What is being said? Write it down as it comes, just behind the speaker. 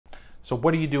So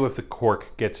what do you do if the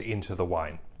cork gets into the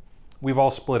wine? We've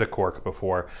all split a cork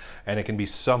before, and it can be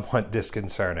somewhat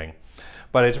disconcerting.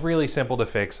 But it's really simple to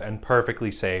fix and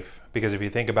perfectly safe, because if you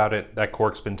think about it, that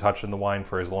cork's been touching the wine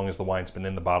for as long as the wine's been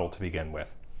in the bottle to begin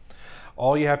with.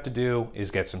 All you have to do is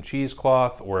get some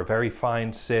cheesecloth or a very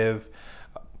fine sieve,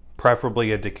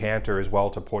 preferably a decanter as well,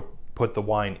 to put the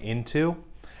wine into,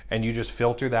 and you just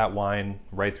filter that wine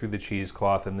right through the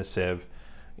cheesecloth and the sieve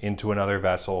into another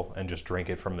vessel and just drink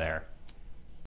it from there.